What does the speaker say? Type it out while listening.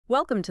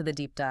Welcome to the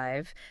deep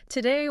dive.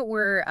 Today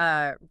we're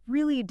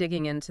really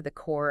digging into the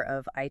core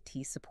of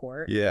IT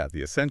support. Yeah,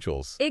 the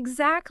essentials.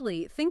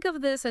 Exactly. Think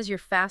of this as your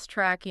fast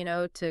track,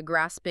 to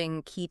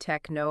grasping key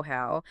tech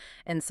know-how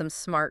and some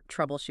smart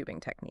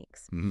troubleshooting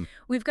techniques. Mhm.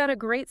 We've got a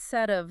great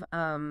set of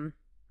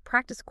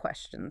practice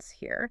questions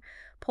here,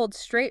 pulled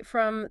straight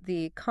from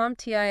the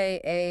CompTIA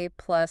A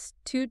plus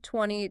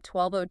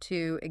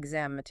 220-1202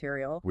 exam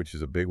material. Which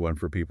is a big one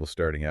for people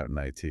starting out in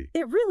IT.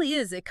 It really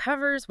is. It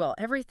covers, well,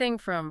 everything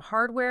from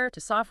hardware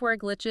to software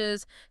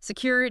glitches,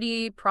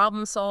 security,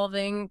 problem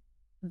solving,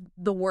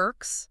 the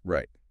works.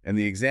 Right. And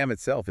the exam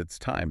itself, it's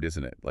timed,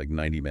 isn't it? Like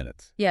 90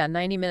 minutes. Yeah,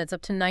 90 minutes,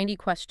 up to 90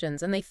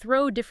 questions. And they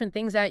throw different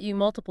things at you,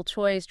 multiple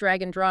choice,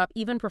 drag and drop,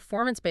 even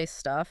performance-based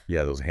stuff.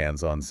 Yeah, those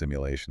hands-on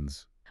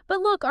simulations. But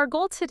look, our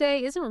goal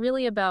today isn't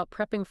really about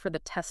prepping for the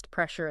test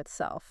pressure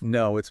itself.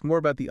 No, it's more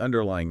about the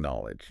underlying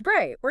knowledge.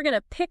 Right. We're going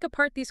to pick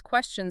apart these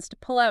questions to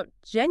pull out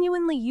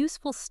genuinely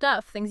useful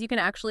stuff, things you can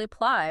actually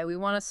apply. We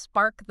want to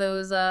spark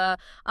those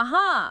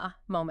aha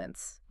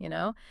moments,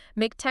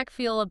 make tech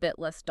feel a bit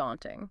less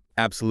daunting.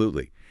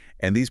 Absolutely.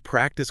 And these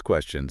practice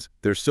questions,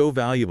 they're so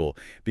valuable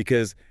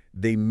because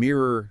they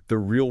mirror the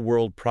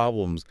real-world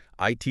problems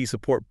IT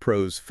support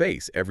pros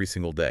face every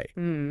single day.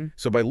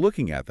 So by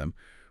looking at them,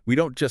 we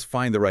don't just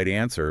find the right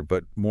answer,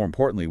 but more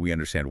importantly, we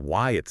understand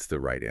why it's the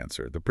right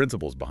answer, the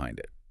principles behind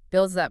it.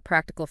 Builds that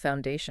practical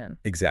foundation.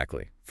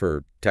 Exactly,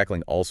 for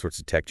tackling all sorts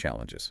of tech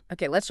challenges.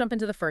 Okay, let's jump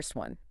into the first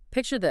one.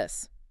 Picture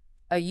this.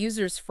 A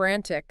user's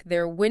frantic.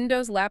 Their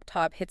Windows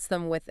laptop hits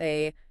them with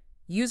a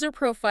user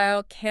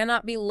profile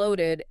cannot be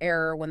loaded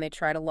error when they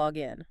try to log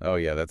in. Oh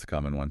yeah, that's a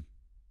common one.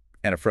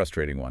 And a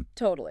frustrating one.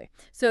 Totally.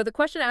 So the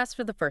question asks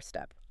for the first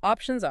step.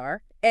 Options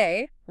are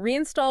A,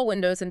 reinstall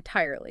Windows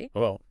entirely.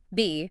 Well,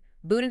 B,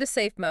 boot into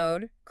safe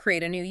mode,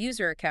 create a new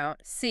user account.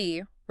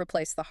 C,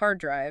 replace the hard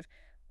drive.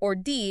 Or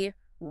D,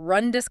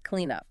 run disk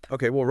cleanup.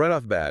 okay, well, right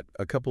off the bat,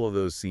 a couple of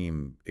those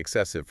seem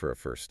excessive for a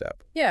first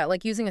step. Yeah,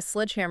 like using a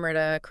sledgehammer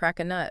to crack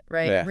a nut,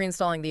 right? Yeah.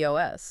 Reinstalling the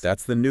OS.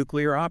 That's the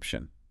nuclear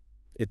option.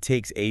 It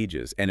takes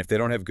ages, and if they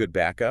don't have good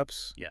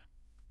backups,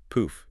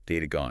 poof,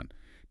 data gone.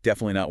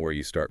 Definitely not where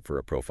you start for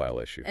a profile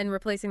issue. And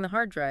replacing the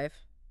hard drive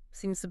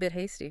seems a bit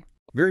hasty.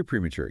 Very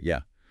premature, yeah.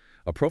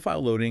 A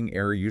profile loading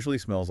error usually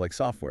smells like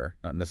software,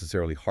 not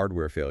necessarily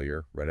hardware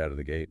failure right out of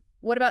the gate.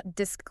 What about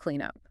disk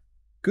cleanup?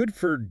 Good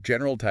for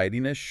general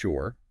tidiness,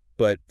 sure,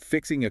 but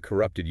fixing a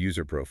corrupted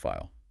user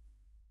profile,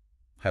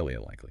 highly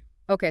unlikely.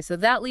 Okay, so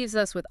that leaves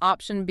us with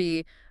option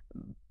B,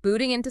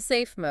 booting into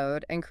safe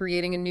mode and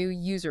creating a new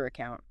user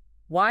account.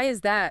 Why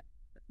is that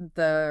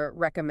the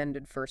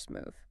recommended first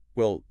move?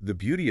 Well, the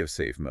beauty of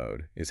safe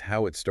mode is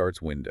how it starts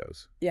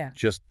Windows. Yeah.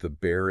 Just the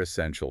bare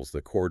essentials,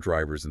 the core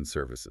drivers and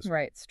services.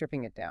 Right,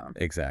 stripping it down.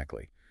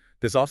 Exactly.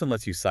 This often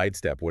lets you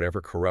sidestep whatever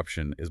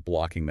corruption is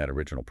blocking that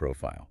original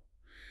profile.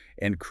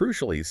 And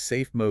crucially,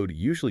 safe mode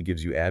usually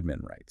gives you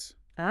admin rights.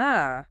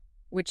 Ah,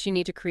 which you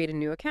need to create a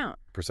new account.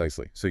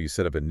 Precisely. So you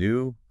set up a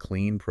new,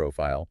 clean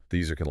profile. The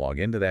user can log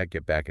into that,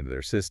 get back into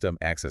their system,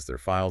 access their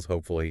files,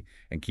 hopefully,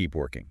 and keep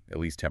working, at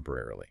least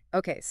temporarily.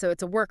 Okay, so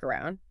it's a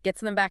workaround.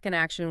 Gets them back in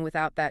action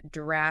without that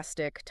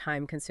drastic,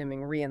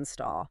 time-consuming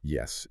reinstall.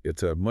 Yes,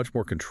 it's a much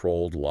more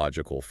controlled,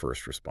 logical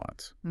first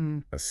response.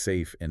 A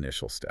safe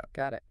initial step.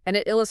 Got it. And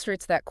it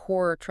illustrates that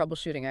core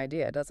troubleshooting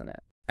idea, doesn't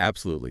it?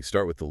 Absolutely.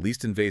 Start with the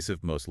least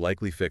invasive, most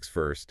likely fix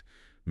first.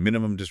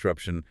 Minimum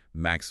disruption,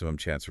 maximum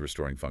chance of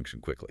restoring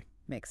function quickly.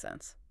 Makes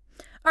sense.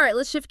 All right,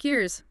 let's shift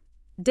gears.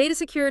 Data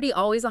security,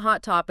 always a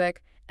hot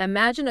topic.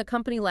 Imagine a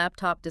company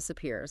laptop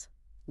disappears.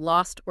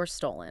 Lost or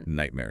stolen.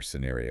 Nightmare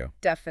scenario.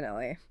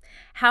 Definitely.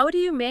 How do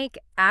you make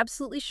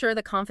absolutely sure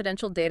the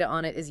confidential data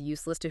on it is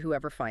useless to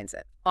whoever finds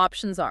it?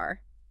 Options are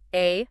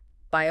A,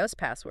 BIOS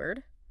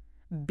password,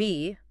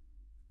 B,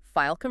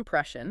 file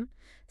compression,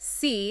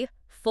 C,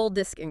 full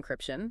disk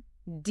encryption,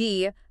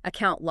 D,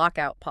 account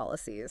lockout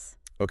policies.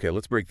 Okay,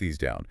 let's break these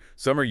down.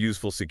 Some are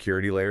useful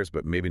security layers,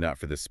 but maybe not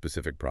for this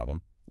specific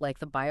problem. Like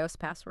the BIOS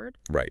password?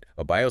 Right.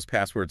 A BIOS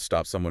password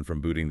stops someone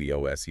from booting the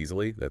OS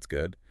easily. That's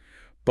good.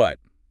 But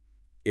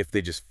if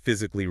they just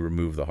physically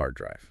remove the hard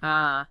drive.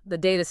 Ah, the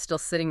data's still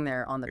sitting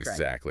there on the drive.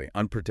 Exactly.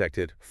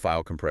 Unprotected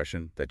file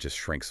compression that just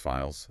shrinks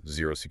files.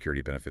 Zero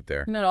security benefit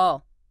there. Not at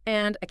all.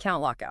 And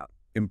account lockout.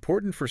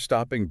 Important for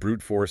stopping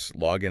brute force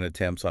login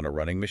attempts on a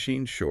running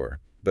machine, sure.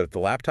 But if the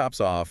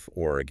laptop's off,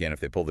 or again, if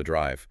they pull the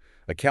drive,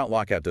 account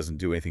lockout doesn't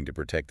do anything to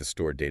protect the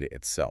stored data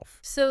itself.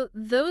 So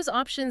those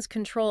options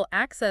control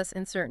access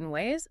in certain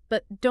ways,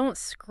 but don't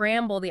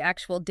scramble the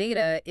actual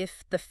data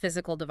if the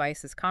physical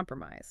device is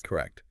compromised.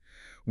 Correct.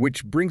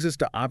 Which brings us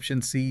to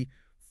option C,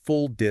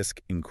 full disk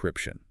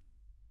encryption.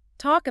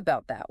 Talk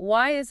about that.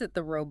 Why is it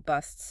the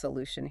robust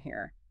solution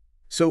here?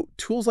 So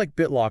tools like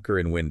BitLocker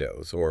in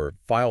Windows or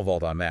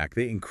FileVault on Mac,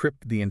 they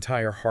encrypt the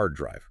entire hard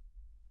drive.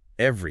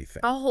 Everything.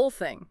 A whole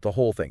thing. The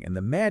whole thing. And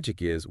the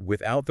magic is,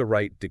 without the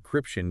right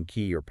decryption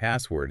key or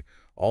password,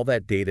 all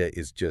that data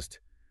is just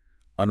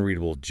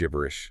unreadable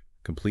gibberish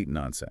Complete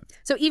nonsense.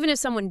 So even if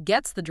someone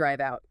gets the drive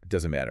out. It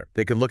doesn't matter.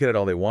 They can look at it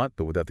all they want,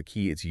 but without the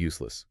key, it's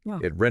useless. Oh.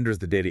 It renders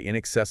the data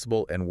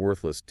inaccessible and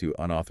worthless to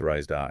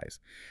unauthorized eyes.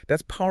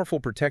 That's powerful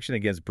protection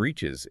against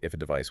breaches if a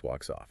device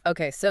walks off.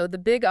 Okay, so the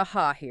big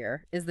aha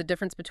here is the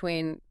difference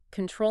between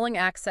controlling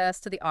access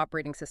to the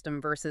operating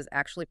system versus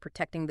actually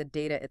protecting the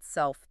data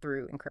itself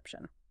through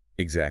encryption.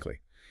 Exactly.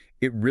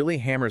 It really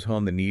hammers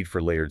home the need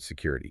for layered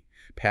security.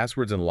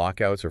 Passwords and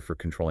lockouts are for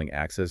controlling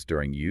access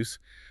during use,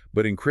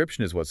 but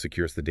encryption is what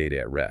secures the data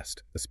at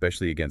rest,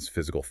 especially against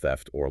physical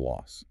theft or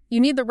loss. You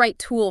need the right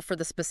tool for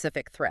the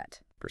specific threat.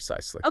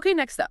 Precisely. Okay,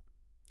 next up.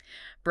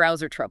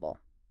 Browser trouble.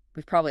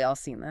 We've probably all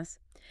seen this.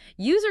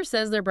 User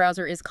says their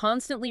browser is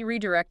constantly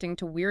redirecting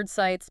to weird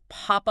sites,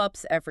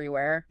 pop-ups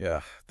everywhere.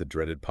 Yeah, the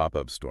dreaded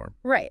pop-up storm.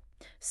 Right.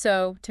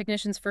 So,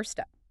 technician's first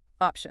step.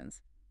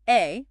 Options.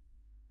 A,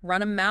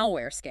 run a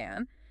malware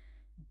scan.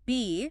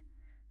 B,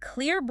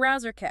 clear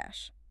browser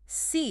cache.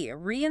 C,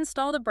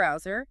 reinstall the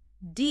browser.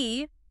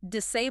 D,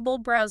 disable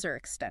browser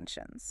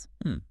extensions.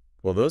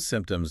 Well, those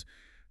symptoms,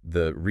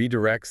 the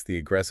redirects, the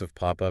aggressive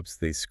pop-ups,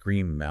 they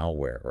scream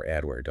malware or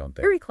adware, don't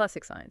they? Very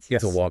classic signs. Yeah,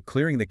 so while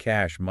clearing the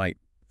cache might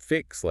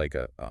fix like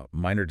a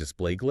minor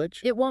display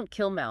glitch, It won't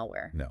kill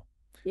malware. no.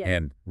 Yeah.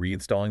 And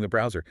reinstalling the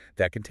browser,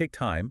 that can take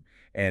time.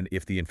 And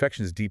if the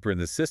infection is deeper in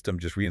the system,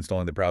 just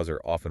reinstalling the browser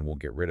often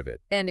won't get rid of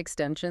it. And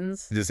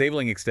extensions.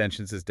 Disabling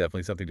extensions is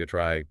definitely something to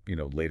try,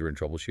 later in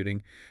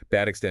troubleshooting.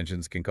 Bad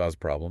extensions can cause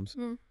problems,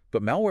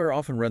 but malware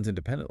often runs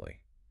independently.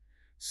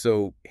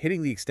 So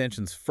hitting the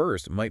extensions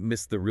first might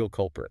miss the real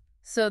culprit.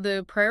 So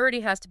the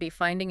priority has to be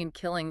finding and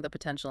killing the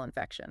potential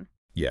infection.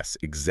 Yes,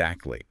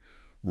 exactly.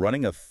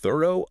 Running a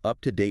thorough,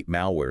 up-to-date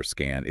malware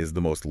scan is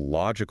the most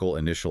logical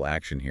initial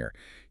action here.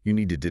 You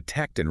need to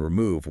detect and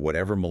remove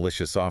whatever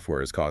malicious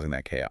software is causing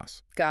that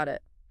chaos. Got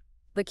it.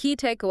 The key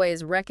takeaway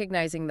is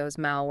recognizing those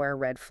malware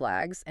red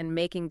flags and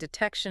making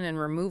detection and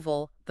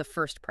removal the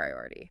first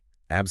priority.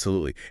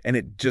 Absolutely. And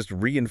it just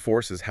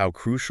reinforces how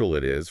crucial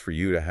it is for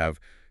you to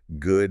have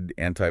good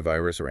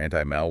antivirus or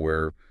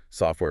anti-malware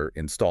software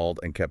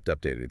installed and kept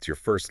updated. It's your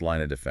first line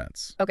of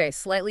defense. Okay,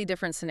 slightly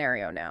different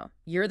scenario now.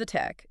 You're the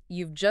tech.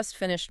 You've just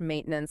finished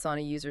maintenance on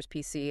a user's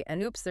PC,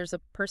 and oops, there's a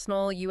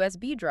personal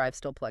USB drive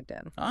still plugged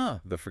in. Ah,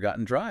 the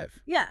forgotten drive.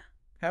 Yeah.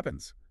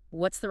 Happens.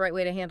 What's the right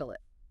way to handle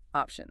it?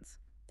 Options.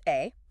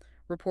 A,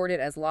 report it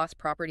as lost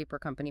property per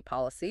company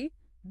policy.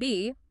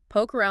 B,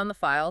 poke around the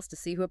files to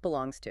see who it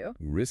belongs to.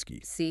 Risky.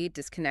 C,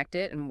 disconnect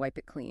it and wipe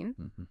it clean.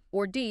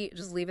 Or D,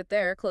 just leave it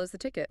there, close the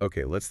ticket.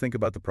 Okay, let's think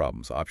about the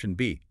problems. Option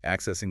B,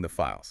 accessing the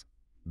files.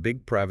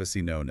 Big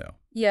privacy no-no.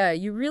 Yeah,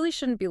 you really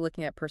shouldn't be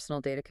looking at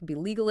personal data. It could be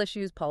legal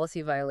issues,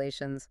 policy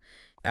violations.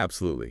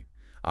 Absolutely.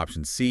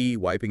 Option C,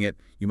 wiping it.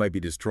 You might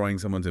be destroying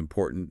someone's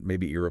important,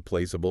 maybe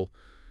irreplaceable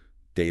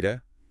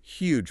data.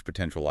 Huge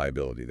potential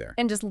liability there.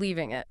 And just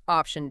leaving it.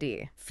 Option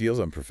D. Feels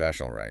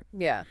unprofessional, right?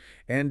 Yeah.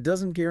 And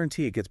doesn't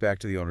guarantee it gets back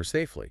to the owner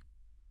safely.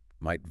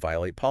 Might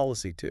violate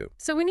policy, too.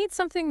 So we need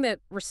something that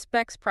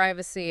respects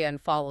privacy and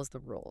follows the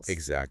rules.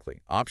 Exactly.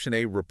 Option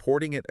A,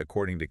 reporting it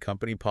according to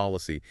company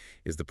policy,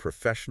 is the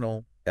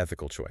professional,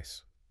 ethical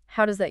choice.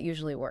 How does that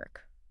usually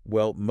work?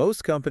 Well,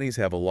 most companies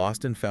have a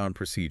lost and found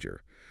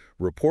procedure.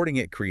 Reporting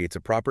it creates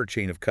a proper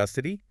chain of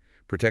custody,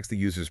 protects the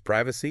user's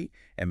privacy,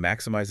 and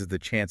maximizes the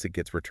chance it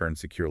gets returned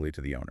securely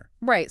to the owner.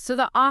 Right. So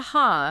the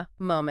aha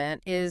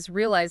moment is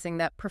realizing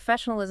that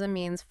professionalism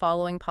means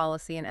following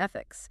policy and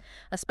ethics,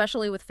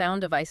 especially with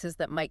found devices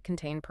that might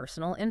contain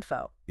personal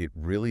info. It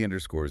really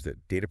underscores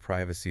that data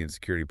privacy and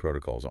security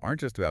protocols aren't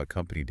just about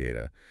company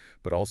data,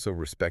 but also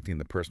respecting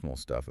the personal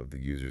stuff of the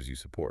users you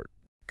support.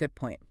 Good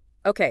point.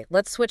 Okay,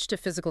 let's switch to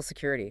physical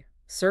security.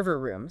 Server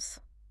rooms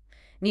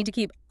need to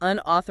keep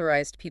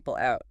unauthorized people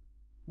out.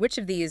 Which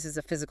of these is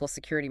a physical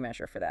security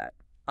measure for that?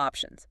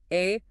 Options.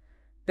 A,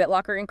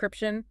 BitLocker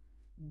encryption.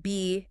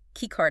 B,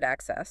 keycard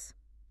access.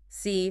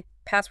 C,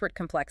 password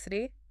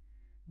complexity.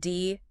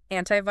 D,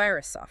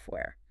 antivirus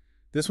software.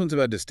 This one's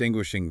about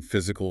distinguishing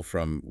physical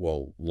from,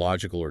 well,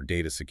 logical or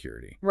data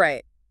security.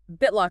 Right.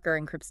 BitLocker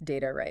encrypts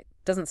data, right?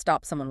 Doesn't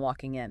stop someone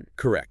walking in.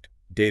 Correct.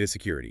 Data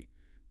security.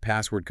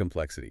 Password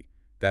complexity.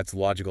 That's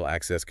logical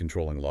access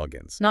controlling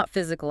logins. Not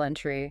physical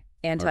entry.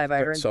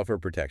 Antivirus. Software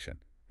protection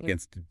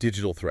against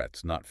digital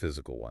threats, not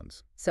physical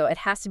ones. So it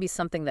has to be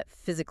something that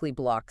physically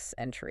blocks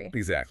entry.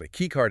 Exactly.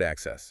 Keycard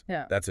access.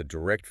 Yeah. That's a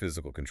direct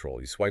physical control.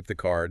 You swipe the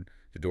card,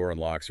 the door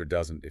unlocks or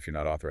doesn't if you're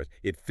not authorized.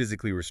 It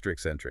physically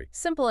restricts entry.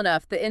 Simple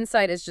enough. The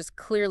insight is just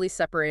clearly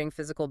separating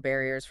physical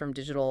barriers from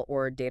digital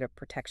or data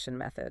protection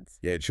methods.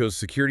 Yeah, it shows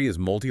security is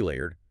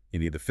multi-layered. You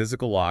need the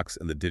physical locks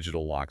and the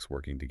digital locks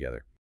working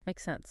together.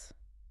 Makes sense.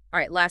 All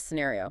right, last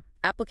scenario.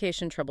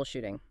 Application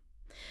troubleshooting.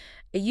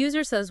 A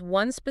user says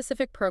one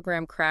specific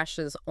program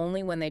crashes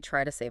only when they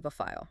try to save a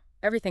file.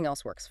 Everything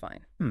else works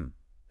fine.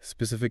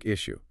 Specific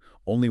issue.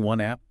 Only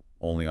one app,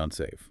 only on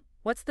save.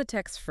 What's the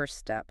tech's first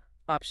step?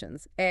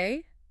 Options.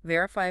 A,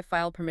 verify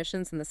file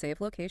permissions in the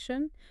save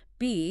location.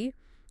 B,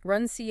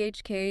 Run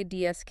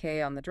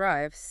CHK on the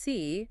drive.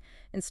 C,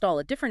 install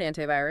a different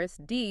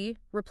antivirus. D,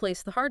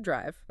 replace the hard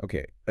drive.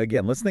 Okay,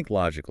 again, let's think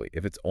logically.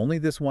 If it's only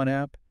this one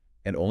app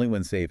and only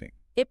when saving,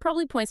 It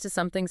probably points to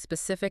something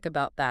specific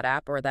about that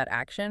app or that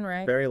action,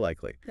 right? very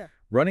likely. Yeah.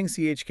 Running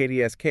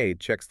CHKDSK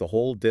checks the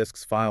whole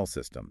disk's file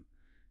system.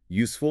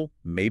 Useful,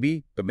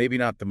 maybe, but maybe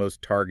not the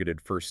most targeted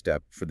first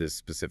step for this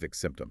specific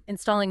symptom.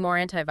 Installing more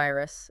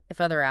antivirus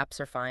if other apps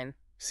are fine.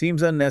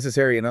 Seems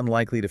unnecessary and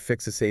unlikely to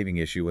fix a saving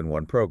issue in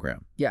one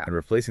program. Yeah. And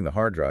replacing the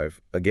hard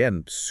drive,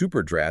 again,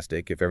 super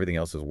drastic if everything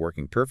else is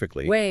working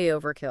perfectly. Way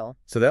overkill.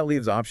 So that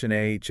leaves option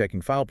A,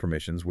 checking file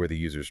permissions where the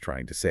user's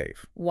trying to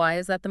save. Why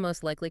is that the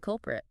most likely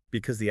culprit?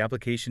 Because the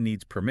application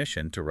needs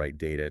permission to write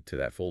data to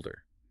that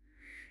folder.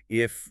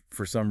 If,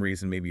 for some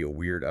reason, maybe a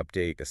weird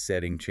update, a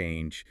setting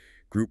change,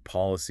 group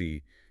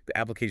policy, the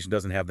application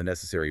doesn't have the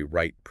necessary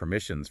write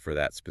permissions for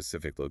that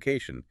specific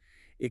location,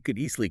 it could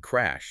easily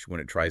crash when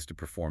it tries to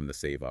perform the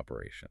save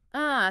operation.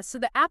 So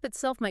the app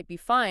itself might be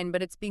fine,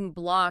 but it's being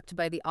blocked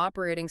by the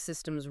operating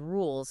system's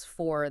rules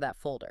for that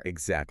folder.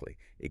 Exactly.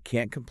 It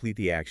can't complete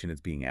the action it's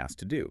being asked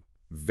to do.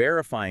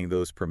 Verifying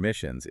those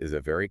permissions is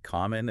a very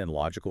common and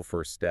logical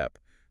first step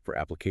for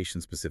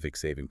application-specific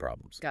saving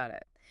problems. Got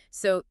it.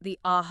 So the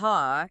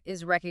AHA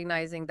is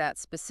recognizing that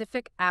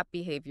specific app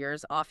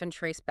behaviors often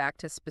trace back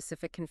to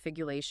specific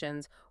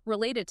configurations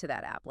related to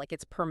that app, like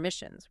its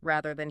permissions,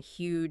 rather than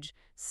huge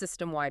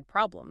system-wide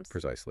problems.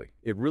 Precisely.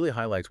 It really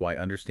highlights why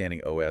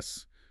understanding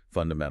OS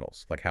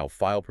fundamentals, like how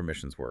file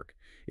permissions work,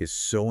 is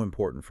so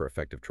important for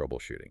effective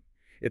troubleshooting.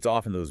 It's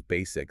often those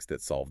basics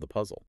that solve the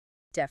puzzle.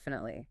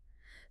 Definitely.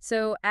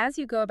 So as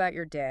you go about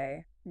your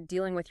day,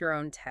 dealing with your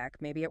own tech,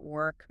 maybe at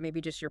work,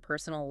 maybe just your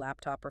personal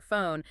laptop or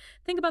phone,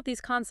 think about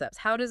these concepts.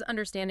 How does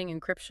understanding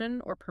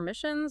encryption or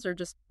permissions or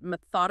just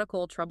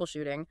methodical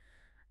troubleshooting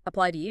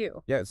apply to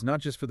you? Yeah, it's not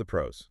just for the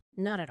pros.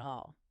 Not at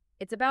all.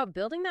 It's about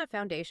building that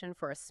foundation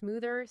for a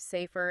smoother,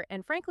 safer,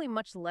 and frankly,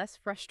 much less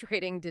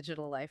frustrating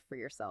digital life for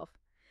yourself.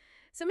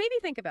 So maybe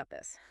think about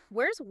this.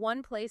 Where's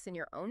one place in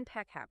your own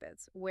tech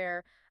habits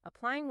where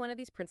applying one of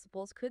these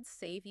principles could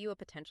save you a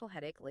potential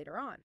headache later on?